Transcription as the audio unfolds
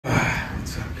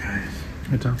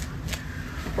Hey, Tom.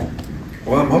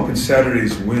 Well, I'm hoping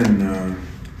Saturday's win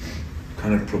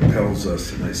kind of propels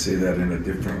us, and I say that in a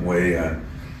different way.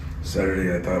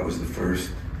 Saturday, I thought, was the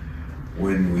first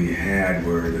win we had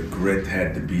where the grit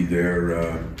had to be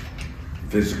there,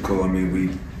 physical. I mean, we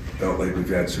felt like we've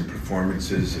had some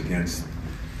performances against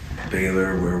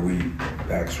Baylor where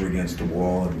backs were against the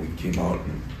wall and we came out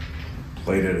and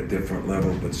played at a different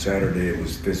level, but Saturday it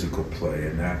was physical play,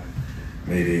 and that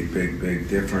made a big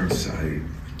difference. I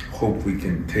hope we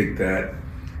can take that,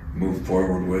 move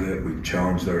forward with it. We've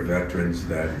challenged our veterans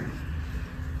that,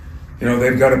 you know,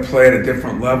 they've got to play at a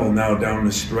different level now down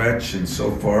the stretch, and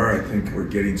so far I think we're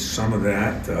getting some of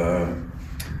that.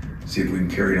 See if we can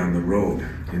carry it on the road.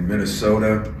 In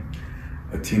Minnesota,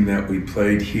 a team that we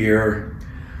played here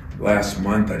last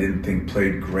month, I didn't think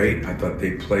played great. I thought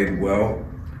they played well.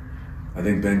 I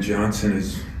think Ben Johnson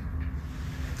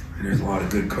and there's a lot of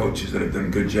good coaches that have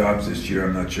done good jobs this year.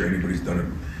 I'm not sure anybody's done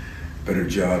a better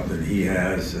job than he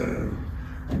has,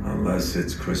 unless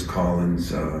it's Chris Collins.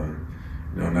 You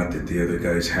know, not that the other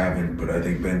guys haven't, but I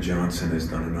think Ben Johnson has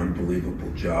done an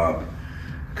unbelievable job.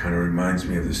 Kind of reminds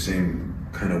me of the same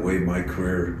kind of way my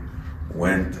career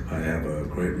went. I have a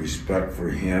great respect for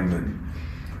him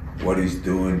and what he's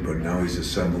doing, but now he's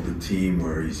assembled a team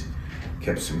where he's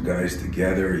kept some guys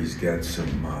together. He's got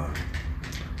some,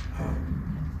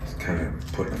 he's kind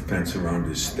of putting a fence around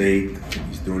his state.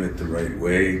 He's doing it the right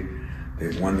way.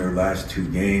 They've won their last 2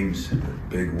 games. A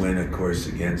big win, of course,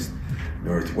 against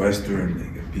Northwestern.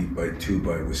 They got beat by 2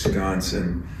 by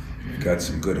Wisconsin. They've got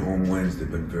some good home wins.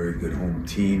 They've been a very good home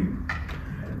team.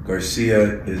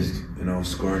 Garcia is, you know,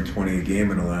 scoring 20 a game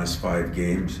in the last 5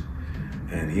 games.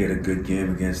 And he had a good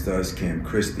game against us. Cam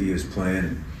Christie is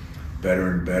playing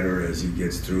better and better as he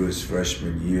gets through his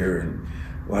freshman year. And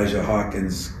Elijah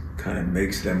Hawkins kind of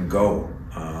makes them go.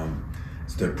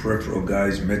 It's the peripheral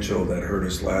guys, Mitchell, that hurt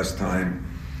us last time.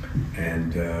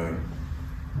 And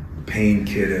Payne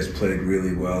kid has played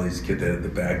really well. He's a kid that had the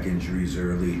back injuries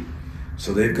early.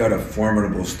 So they've got a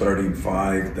formidable starting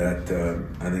 5 that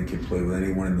I think can play with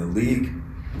anyone in the league.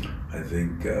 I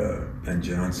think Ben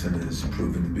Johnson has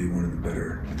proven to be one of the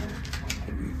better,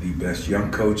 maybe the best young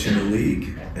coach in the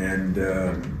league. And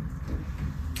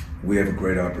we have a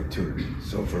great opportunity.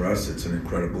 So for us, it's an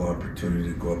incredible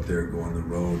opportunity to go up there, go on the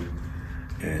road,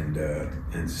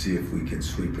 and see if we can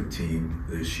sweep a team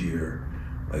this year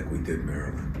like we did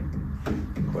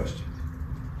Maryland. Question.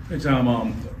 Hey,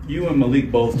 Tom, you and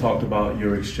Malik both talked about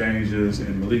your exchanges,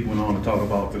 and Malik went on to talk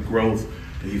about the growth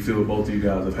that you feel both of you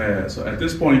guys have had. So at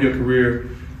this point in your career,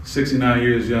 69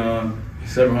 years young,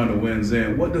 700 wins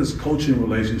in, what does coaching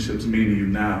relationships mean to you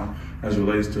now as it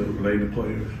relates to relating to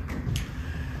players?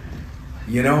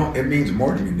 You know, it means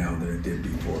more to me now than it did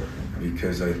before,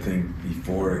 because I think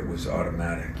before it was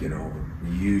automatic. You know,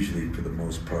 usually for the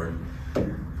most part,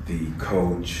 the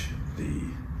coach, the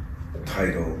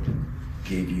title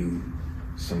gave you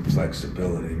some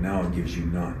flexibility. Now it gives you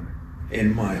none,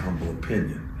 in my humble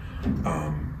opinion.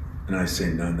 And I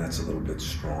say none, that's a little bit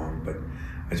strong, but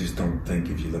I just don't think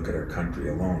if you look at our country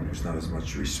alone, there's not as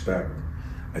much respect.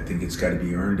 I think it's got to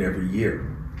be earned every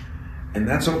year. And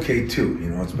that's okay too. You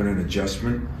know, it's been an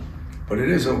adjustment, but it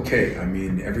is okay. I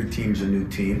mean, every team's a new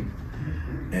team.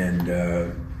 And,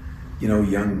 you know,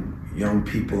 young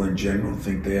people in general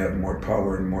think they have more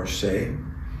power and more say.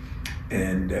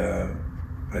 And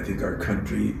I think our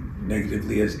country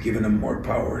negatively has given them more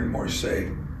power and more say.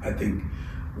 I think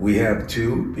we have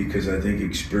too, because I think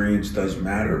experience does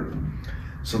matter.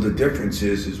 So the difference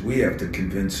is we have to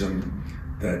convince them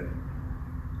that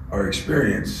our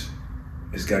experience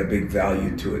has got a big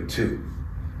value to it too.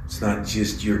 It's not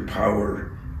just your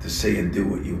power to say and do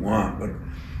what you want, but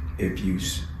if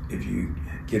you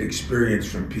get experience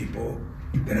from people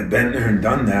that have been there and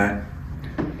done that,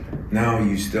 now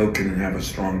you still can have a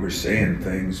stronger say in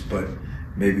things, but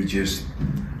maybe just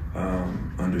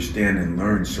understand and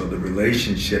learn. So the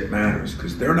relationship matters,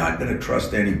 because they're not going to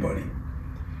trust anybody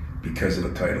because of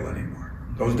a title anymore.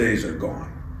 Those days are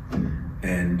gone.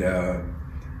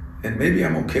 And maybe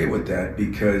I'm okay with that,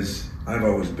 because I've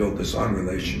always built this on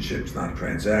relationships, not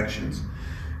transactions.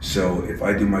 So if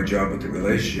I do my job with the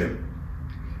relationship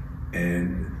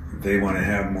and they want to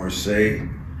have more say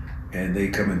and they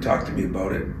come and talk to me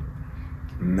about it,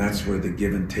 and that's where the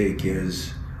give and take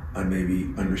is on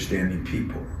maybe understanding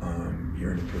people.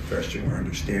 You're in a profession where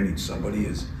understanding somebody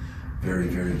is very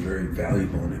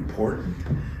valuable and important.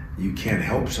 You can't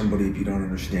help somebody if you don't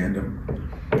understand them.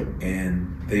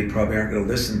 And they probably aren't going to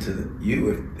listen to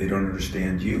you if they don't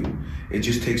understand you. It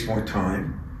just takes more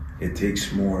time. It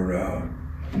takes more,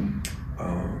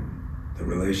 the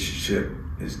relationship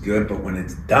is good, but when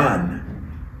it's done,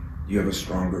 you have a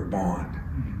stronger bond.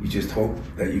 You just hope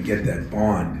that you get that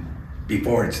bond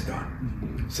before it's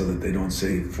done, so that they don't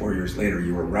say 4 years later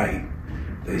you were right.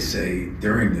 They say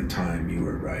during the time you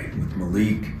were right. With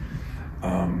Malik,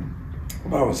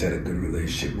 I've always had a good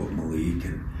relationship with Malik,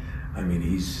 and I mean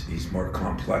he's more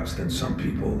complex than some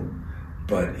people,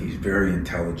 but he's very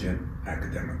intelligent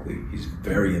academically. He's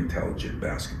very intelligent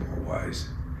basketball-wise.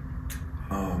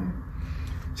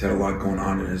 He's had a lot going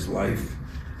on in his life,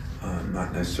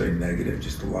 not necessarily negative,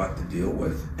 just a lot to deal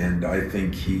with. And I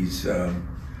think he's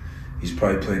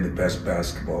probably playing the best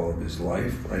basketball of his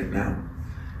life right now.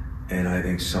 And I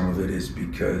think some of it is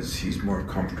because he's more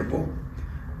comfortable,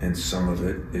 and some of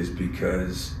it is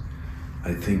because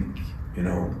I think, you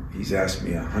know, he's asked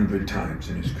me 100 times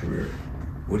in his career,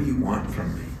 what do you want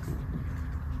from me?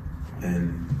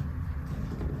 And,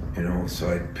 you know, so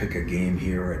I'd pick a game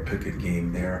here, I'd pick a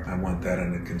game there. I want that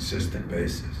on a consistent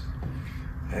basis.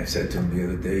 I said to him the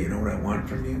other day, you know what I want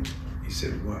from you? He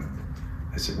said, what?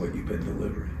 I said, what you've been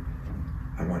delivering.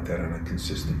 I want that on a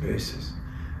consistent basis.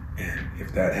 And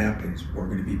if that happens, we're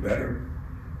going to be better.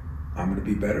 I'm going to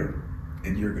be better,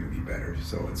 and you're going to be better.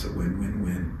 So it's a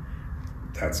win-win-win.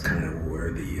 That's kind of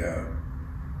where the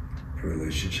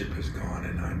relationship has gone,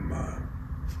 and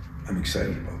I'm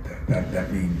excited about that.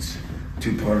 That means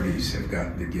two parties have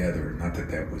gotten together. Not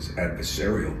that that was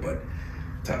adversarial, but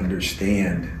to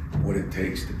understand what it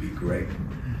takes to be great,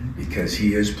 because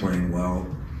he is playing well,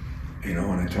 you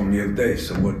know. And I told him the other day,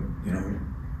 so what, you know,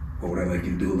 what would I like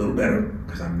you to do a little better?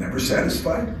 Because I'm never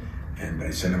satisfied. And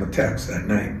I sent him a text that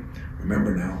night.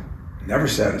 Remember now, never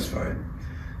satisfied.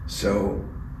 So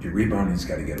your rebounding's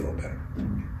got to get a little better.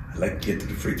 I'd like to get to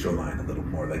the free throw line a little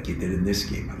more like you did in this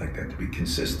game. I'd like that to be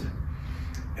consistent.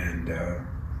 And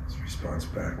his response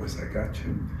back was, I got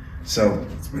you. So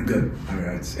it's been good. I mean,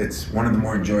 it's one of the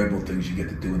more enjoyable things you get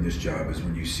to do in this job is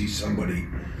when you see somebody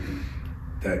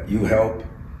that you help,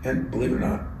 and believe it or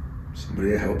not,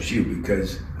 somebody that helps you,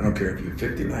 because I don't care if you're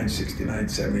 59, 69,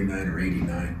 79, or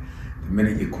 89, the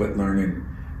minute you quit learning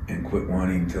and quit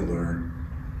wanting to learn,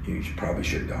 you probably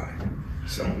should die.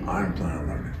 So I don't plan on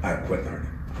learning. I quit learning.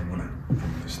 I'm gonna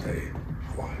stay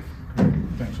alive.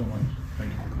 Thanks so much.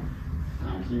 Thank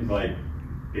you. Seems like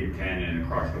Big Ten and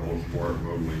across the whole sport,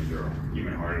 road wins are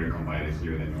even harder to come by this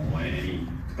year than normal. Any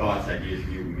thoughts, ideas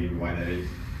for you, maybe why that is?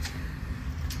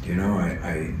 You know,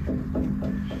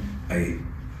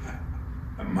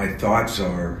 my thoughts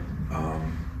are,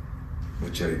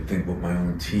 which I think with my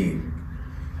own team,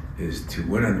 is to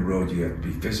win on the road, you have to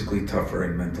be physically tougher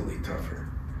and mentally tougher.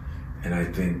 And I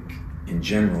think in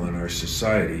general in our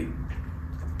society,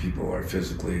 people are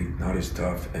physically not as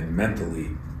tough and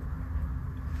mentally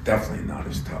definitely not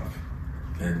as tough.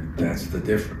 And that's the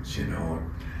difference, you know.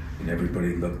 And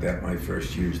everybody looked at my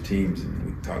first year's teams, and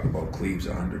we talk about Cleves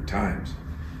 100 times.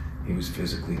 He was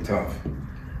physically tough.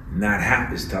 Not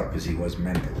half as tough as he was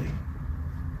mentally.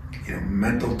 You know,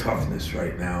 mental toughness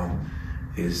right now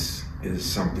is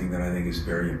something that I think is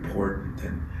very important.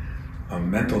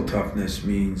 And mental toughness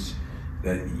means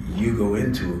that you go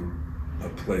into a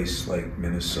place like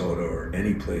Minnesota or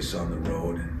any place on the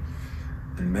road,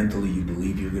 and mentally you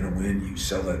believe you're going to win. You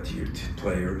sell that to your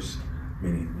players,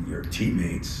 meaning your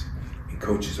teammates. And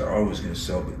coaches are always going to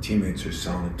sell, but teammates are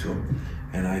selling it to them.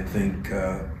 And I think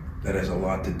that has a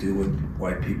lot to do with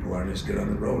why people aren't as good on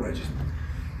the road.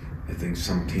 I think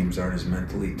some teams aren't as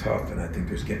mentally tough, and I think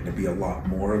there's getting to be a lot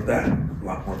more of that. A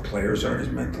lot more players aren't as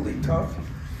mentally tough.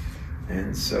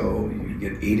 And so you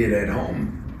get aided at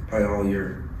home by all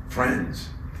your friends.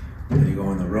 When you go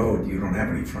on the road, you don't have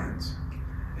any friends.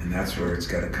 And that's where it's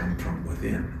got to come from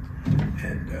within.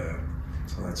 And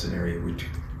so that's an area which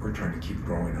we're trying to keep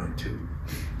growing on too.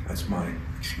 That's my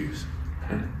excuse.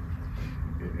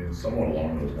 And somewhat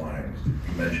along those lines,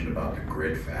 you mentioned about the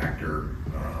grit factor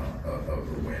of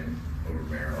the win over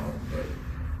Maryland, but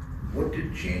what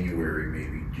did January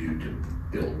maybe do to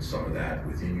build some of that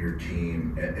within your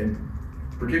team? And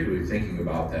particularly thinking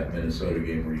about that Minnesota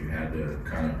game where you had to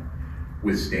kind of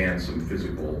withstand some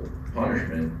physical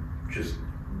punishment, just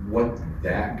what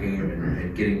that game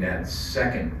and getting that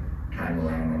second time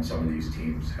around on some of these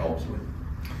teams helps with.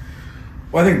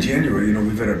 Well, I think January, you know,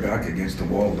 we've had our back against the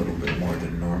wall a little bit more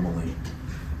than normally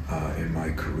in my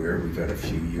career. We've had a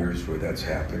few years where that's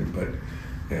happened, but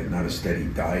not a steady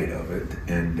diet of it.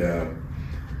 And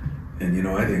you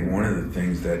know, I think one of the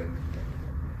things that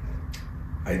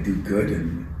I do good,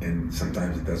 and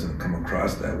sometimes it doesn't come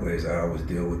across that way, is I always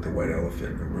deal with the white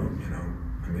elephant in the room, you know.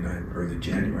 I mean, early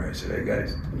January, I said, hey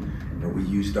guys, you know, we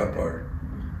used up our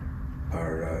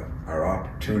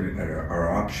opportunity,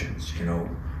 our options, you know.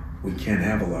 We can't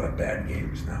have a lot of bad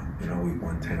games now. You know, we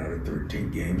won 10 out of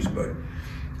 13 games, but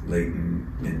late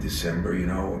in December. You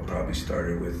know, it probably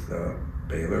started with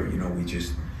Baylor. You know,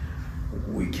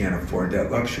 we can't afford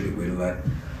that luxury. We let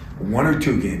 1 or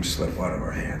 2 games slip out of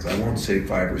our hands. I won't say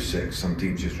 5 or 6. Some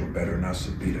teams just were better than us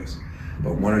and beat us.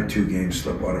 But 1 or 2 games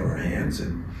slip out of our hands,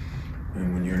 and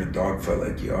when you're in a dogfight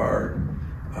like you are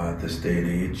this day and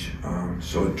age,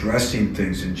 so addressing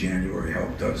things in January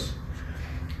helped us.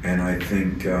 And I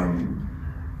think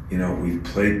you know, we've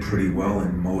played pretty well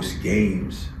in most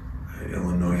games.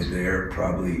 Illinois there,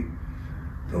 probably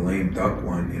the lame duck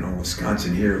one. You know,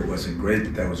 Wisconsin here, it wasn't great,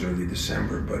 but that was early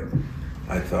December. But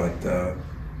I thought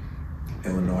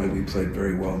Illinois, we played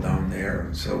very well down there.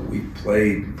 So we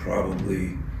played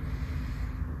probably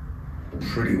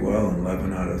pretty well in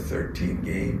 11 out of 13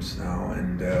 games now,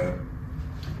 and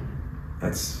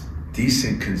that's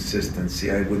decent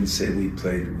consistency. I wouldn't say we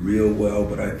played real well,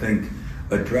 but I think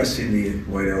addressing the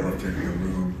white elephant in the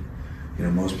room, you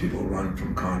know, most people run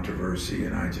from controversy,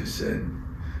 and I just said,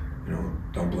 you know,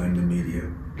 don't blame the media,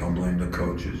 don't blame the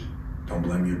coaches, don't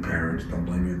blame your parents, don't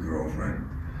blame your girlfriend.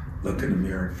 Look in the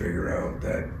mirror and figure out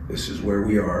that this is where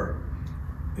we are.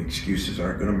 Excuses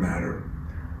aren't going to matter,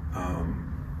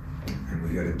 and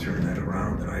we got to turn that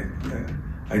around. And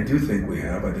I do think we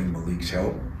have. I think Malik's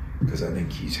helped because I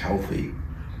think he's healthy.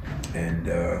 And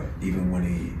even when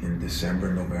he, in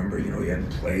December, November, you know, he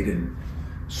hadn't played in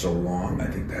so long, I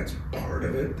think that's part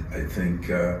of it. I think,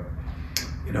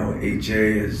 you know,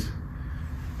 AJ has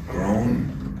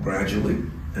grown gradually,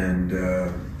 and,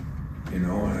 you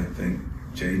know, I think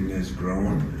Jaden has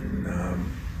grown,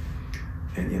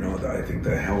 and you know, I think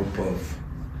the help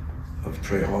of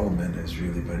Trey Holloman has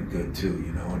really been good too,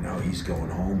 you know, and now he's going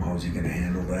home. How's he going to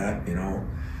handle that? You know,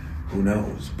 who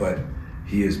knows? But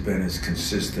he has been as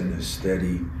consistent, as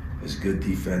steady, as good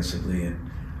defensively,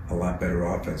 and a lot better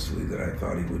offensively than I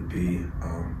thought he would be.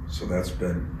 So that's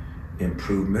been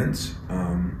improvements.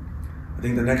 I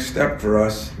think the next step for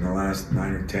us in the last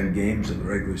 9 or 10 games of the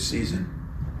regular season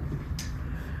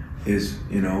is,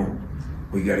 you know,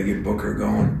 we got to get Booker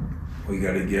going. We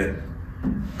got to get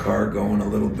Carr going a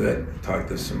little bit. Talked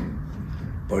to some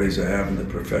buddies I have in the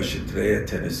profession today at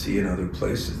Tennessee and other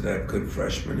places that have good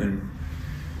freshmen, and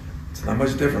it's not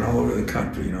much different all over the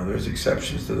country. You know, there's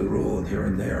exceptions to the rule here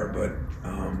and there, but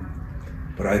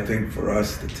I think for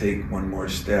us to take one more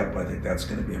step, I think that's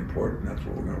going to be important. That's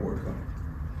what we're going to work on.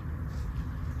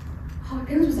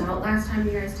 Hawkins was out last time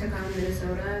you guys took on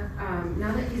Minnesota.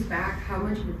 Now that he's back, how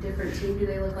much of a different team do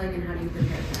they look like, and how do you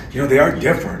prepare for that? You know, they are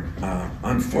different.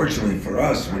 Unfortunately for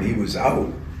us, when he was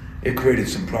out, it created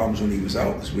some problems when he was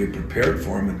out because we had prepared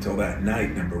for him until that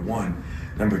night, number one.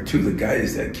 Number two, the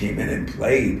guys that came in and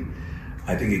played,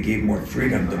 I think it gave more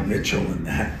freedom to Mitchell in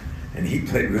that. And he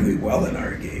played really well in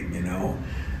our game, you know.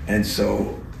 And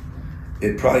so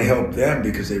it probably helped them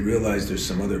because they realized there's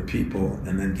some other people,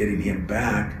 and then getting him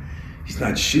back, he's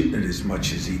not shooting it as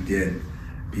much as he did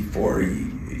before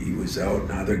he was out.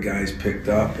 And other guys picked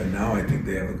up, and now I think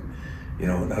they have, you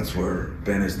know, that's where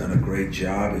Ben has done a great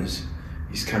job, is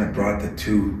he's kind of brought the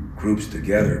two groups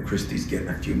together. Christie's getting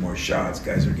a few more shots,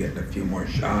 guys are getting a few more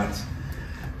shots,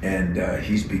 and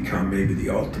he's become maybe the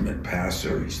ultimate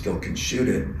passer. He still can shoot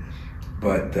it,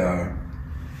 but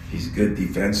he's good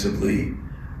defensively.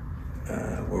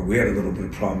 Where we had a little bit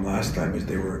of problem last time is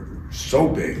they were so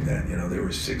big that, you know, they were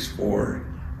 6'4"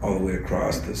 all the way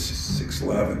across to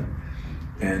 6'11",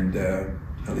 and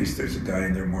at least there's a guy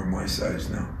in there more my size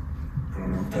now. I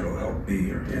don't know if that'll help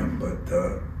me or him, but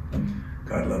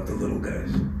God love the little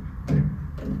guys.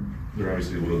 They're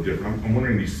obviously a little different. I'm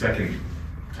wondering these second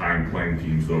time playing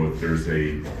teams, though, if there's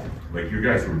like you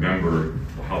guys remember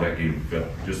how that game felt,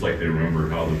 just like they remember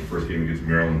how the first game against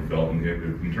Maryland felt, and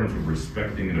in terms of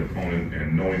respecting an opponent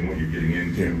and knowing what you're getting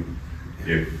into,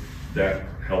 if that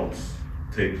helps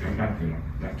take, not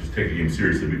just take the game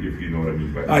seriously, but if you know what I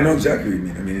mean. I know exactly what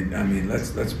you mean. I mean,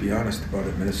 let's be honest about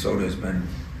it. Minnesota has been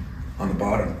on the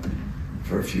bottom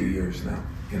for a few years now,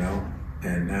 you know,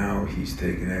 and now he's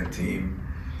taken that team,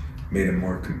 made them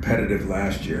more competitive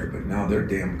last year, but now they're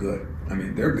damn good. I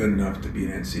mean, they're good enough to be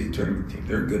an NCAA tournament team.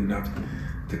 They're good enough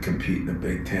to compete in the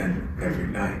Big Ten every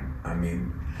night. I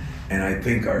mean, and I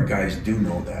think our guys do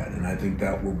know that, and I think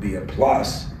that will be a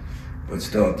plus. But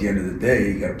still, at the end of the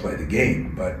day, you got to play the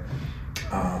game. But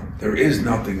there is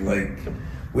nothing like,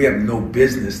 we have no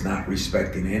business not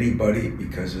respecting anybody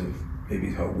because of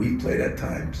maybe how we played at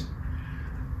times.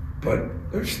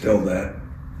 But there's still that.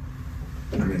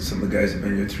 I mean, some of the guys have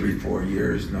been here 3-4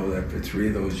 years, know that for 3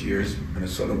 of those years,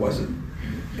 Minnesota wasn't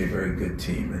a very good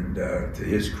team. And to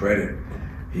his credit,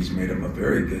 he's made them a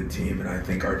very good team. And I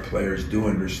think our players do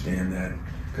understand that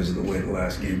because of the way the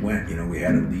last game went. You know, we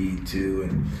had a lead too,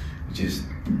 and just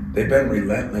they've been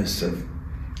relentless of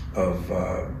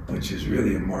which is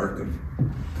really a mark of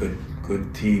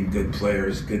good team, good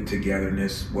players, good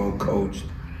togetherness, well coached.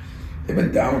 They've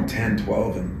been down 10,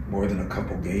 12 in more than a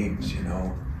couple games, you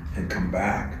know, and come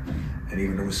back. And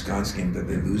even the Wisconsin game that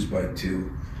they lose by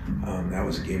 2, that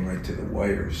was a game right to the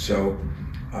wire. So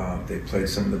they played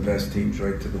some of the best teams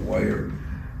right to the wire.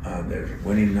 They're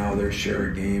winning now their share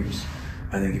of games.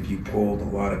 I think if you polled a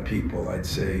lot of people, I'd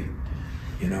say,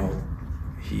 you know,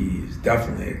 he's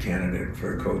definitely a candidate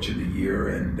for Coach of the Year,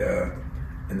 and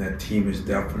that team has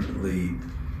definitely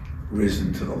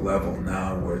risen to the level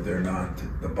now where they're not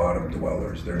the bottom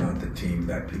dwellers. They're not the team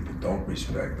that people don't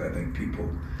respect. I think people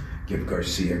give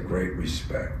Garcia great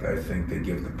respect. I think they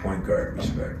give the point guard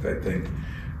respect. I think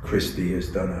Christie has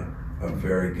done a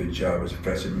very good job as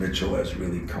Professor Mitchell has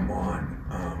really come on.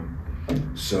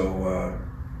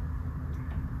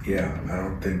 Yeah, I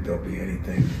don't think there'll be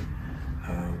anything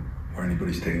or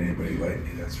anybody's taking anybody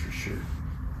lightly, that's for sure.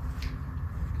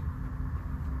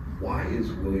 Why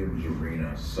is Williams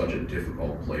Arena such a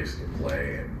difficult place to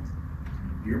play? And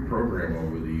your program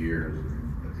over the years,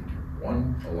 I think you've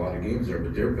won a lot of games there,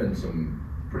 but there have been some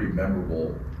pretty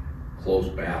memorable close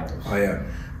battles. Oh yeah,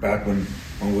 back when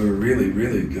we were really,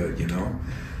 really good, you know.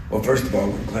 Well, first of all,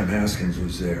 when Clem Haskins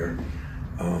was there,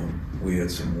 we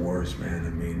had some wars, man. I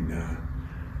mean,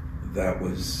 that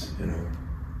was, you know,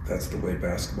 that's the way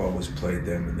basketball was played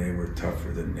then, and they were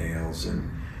tougher than nails.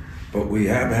 But we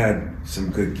have had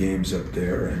some good games up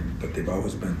there, but they've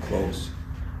always been close,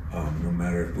 no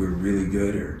matter if we're really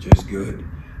good or just good.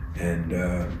 And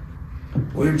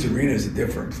Williams Arena is a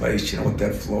different place, you know, with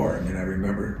that floor. I mean, I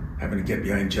remember having to get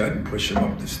behind Judd and push him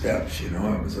up the steps, you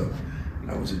know.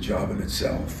 That was a job in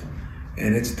itself.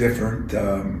 And it's different.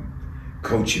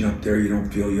 Coaching up there, you don't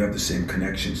feel you have the same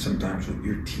connection sometimes with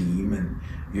your team and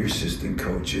your assistant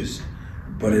coaches,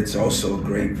 but it's also a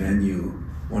great venue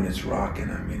when it's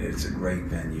rocking. I mean, it's a great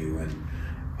venue,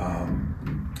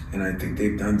 and I think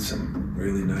they've done some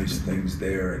really nice things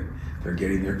there, and they're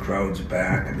getting their crowds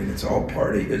back. I mean, it's all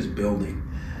part of his building,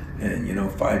 and you know,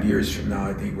 5 years from now,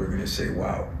 I think we're going to say,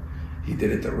 wow, he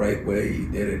did it the right way, he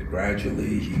did it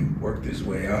gradually, he worked his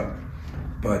way up.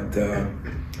 But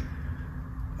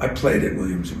I played at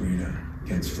Williams Arena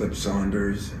against Flip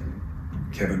Saunders and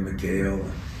Kevin McHale,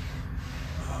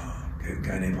 and a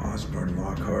guy named Osborne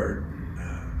Lockhart,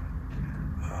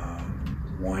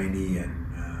 Winey,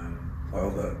 and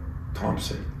the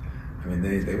Thompson. I mean,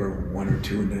 they were 1 or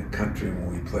 2 in the country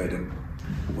when we played them.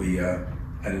 We had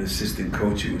an assistant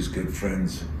coach who was good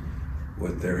friends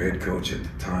with their head coach at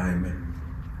the time, and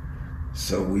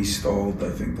so we stalled, I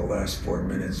think, the last 4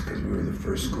 minutes because we were the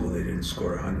first school they didn't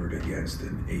score 100 against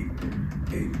in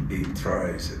eight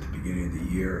tries at the beginning of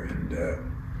the year, and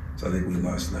so I think we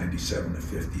lost 97 to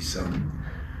 50 some.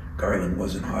 Garland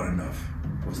wasn't hot enough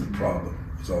was the problem.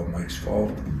 It was all Mike's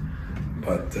fault.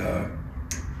 But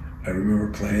I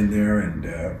remember playing there, and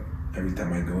every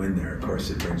time I go in there, of course,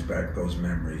 it brings back those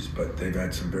memories. But they've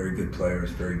had some very good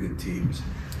players, very good teams,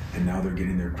 and now they're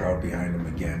getting their crowd behind them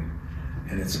again.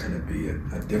 And it's going to be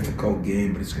a difficult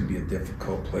game, but it's going to be a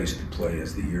difficult place to play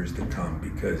as the years to come,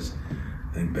 because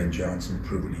I think Ben Johnson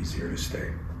proven he's here to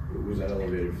stay. Was that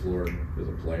elevated floor as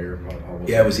a player? How was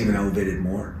Yeah, it was even elevated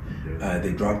more.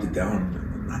 They dropped it down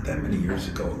not that many years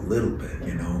ago, a little bit,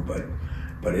 you know,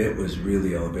 but it was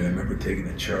really elevated. I remember taking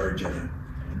a charge on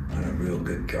a real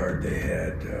good guard they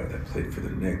had that played for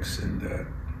the Knicks, and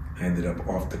I ended up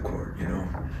off the court, you know.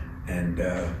 And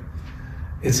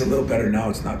it's a little better now.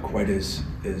 It's not quite as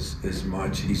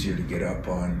much easier to get up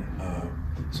on.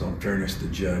 So in fairness to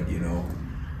Judd, you know,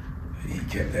 he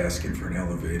kept asking for an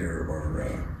elevator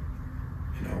or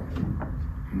you know,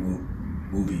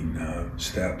 moving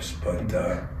steps, but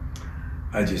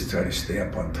I just try to stay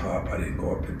up on top. I didn't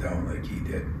go up and down like he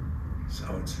did, so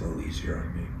it's a little easier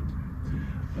on me.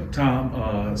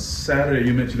 Tom, Saturday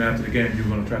you mentioned after the game you were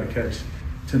going to try to catch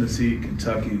Tennessee,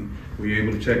 Kentucky. Were you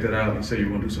able to check that out? You said you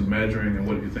were going to do some measuring, and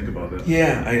what did you think about that?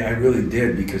 Yeah, I really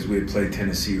did, because we had played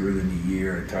Tennessee early in the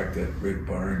year. I talked to Rick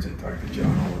Barnes, I talked to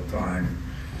John all the time,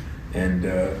 and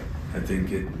I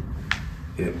think it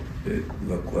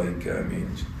looked like, I mean,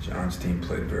 John's team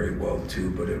played very well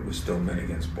too, but it was still men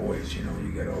against boys. You know,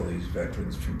 you got all these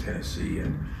veterans from Tennessee,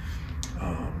 and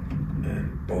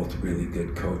both really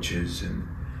good coaches. And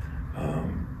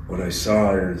what I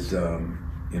saw is,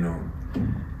 you know,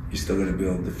 you're still going to be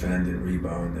able to defend and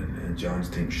rebound, and John's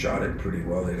team shot it pretty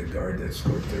well. They had a guard that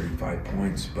scored 35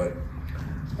 points, but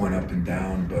went up and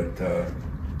down. But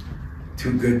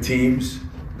 2 good teams,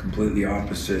 completely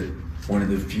opposite. One of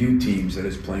the few teams that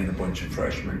is playing a bunch of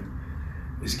freshmen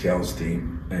is Cal's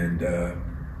team, and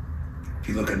if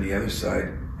you look on the other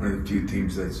side, one of the few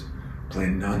teams that's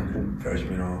playing none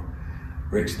freshmen.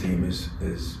 Rick's team is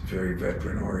very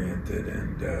veteran oriented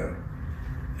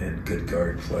and good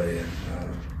guard play, and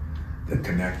the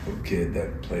Connecticut kid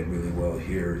that played really well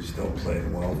here is still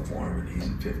playing well for him, and he's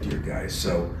a fifth-year guy.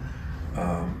 So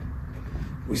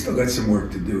we still got some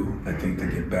work to do, I think, to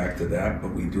get back to that,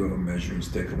 but we do have a measuring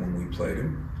stick of when we played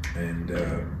him. And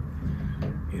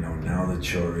now the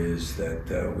chore is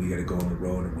that we got to go on the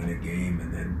road and win a game,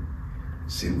 and then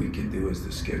see what we can do as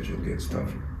the schedule gets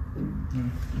tougher.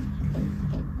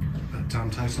 Tom,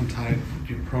 Tyson tied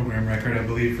your program record, I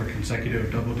believe, for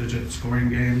consecutive double-digit scoring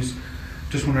games.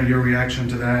 Just wondering your reaction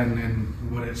to that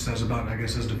and what it says about, I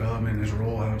guess, his development, his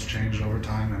role, how it's changed over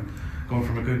time, and going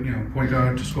from a good, point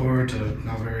guard to scorer to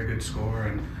now a very good scorer,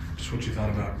 and just what you thought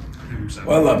about him.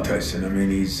 Well, I love Tyson. I mean,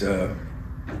 he's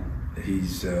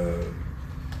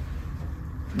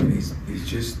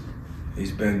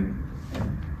been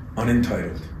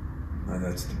unentitled.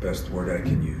 That's the best word I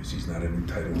can use. He's not an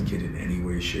entitled kid in any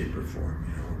way, shape, or form.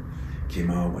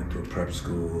 Came out, went to a prep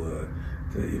school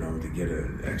to get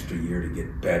an extra year to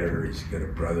get better. He's got a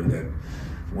brother that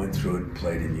went through it,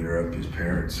 played in Europe. His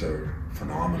parents are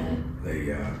phenomenal.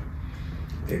 They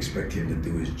expect him to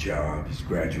do his job. He's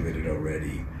graduated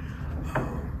already.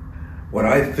 What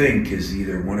I think is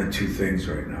either one of two things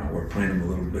right now. We're playing him a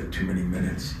little bit too many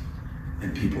minutes,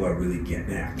 and people are really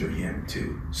getting after him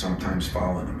too. Sometimes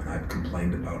fouling him, and I've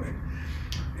complained about it,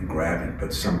 and grabbing,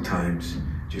 but sometimes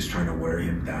just trying to wear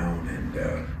him down.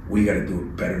 And we got to do a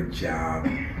better job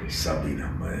subbing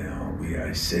him.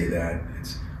 I say that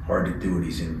it's hard to do it.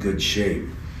 He's in good shape,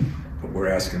 but we're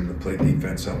asking him to play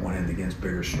defense on one end against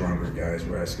bigger, stronger guys.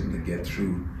 We're asking him to get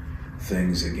through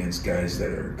things against guys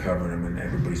that are covering him, and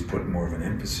everybody's putting more of an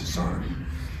emphasis on him.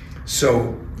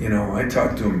 So, I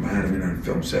talked to him, I had him in on a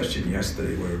film session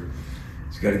yesterday where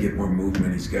he's got to get more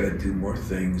movement, he's got to do more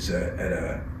things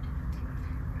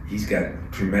he's got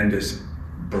tremendous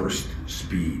burst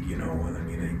speed,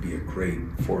 and he'd be a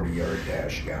great 40-yard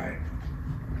dash guy.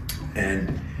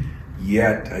 And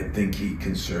yet, I think he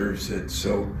conserves it.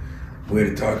 So we had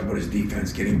to talk about his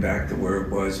defense getting back to where it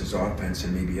was, his offense,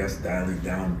 and maybe us dialing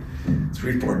down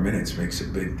 3-4 minutes makes a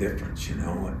big difference,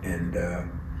 and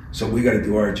so we got to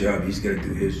do our job. He's got to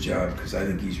do his job, because I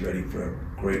think he's ready for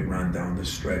a great run down the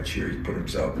stretch here. He's put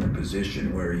himself in a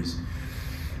position where he's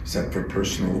up for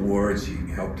personal awards. He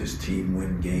helped his team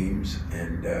win games,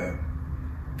 and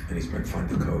he's been fun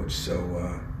to coach.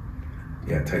 So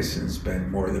Tyson's been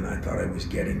more than I thought I was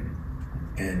getting,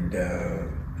 and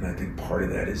I think part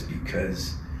of that is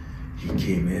because he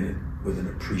came in with an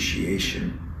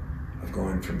appreciation of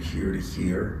going from here to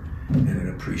here, and an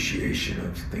appreciation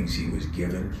of things he was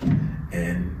given.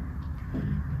 And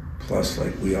plus,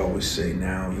 like we always say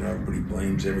now, everybody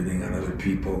blames everything on other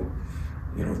people,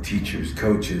 teachers,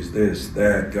 coaches, this,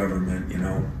 that, government,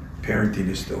 parenting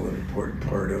is still an important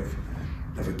part of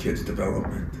a kid's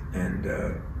development, and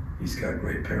he's got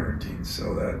great parenting.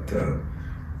 So that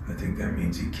I think that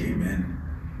means he came in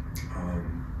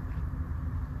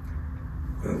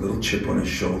with a little chip on his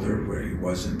shoulder where he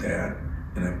wasn't at,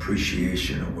 an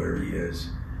appreciation of where he is,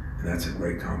 and that's a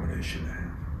great combination to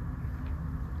have.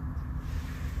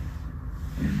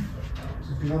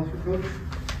 Anything else for Coach?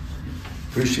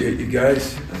 Appreciate you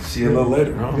guys. I'll see you a little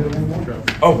later. Huh? You got one more?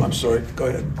 Oh, I'm sorry. Go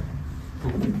ahead. I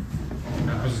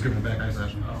was just giving it back, I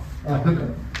session.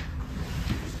 Okay.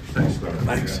 Thanks, Doug.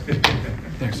 Thanks.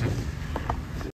 Thanks, sir.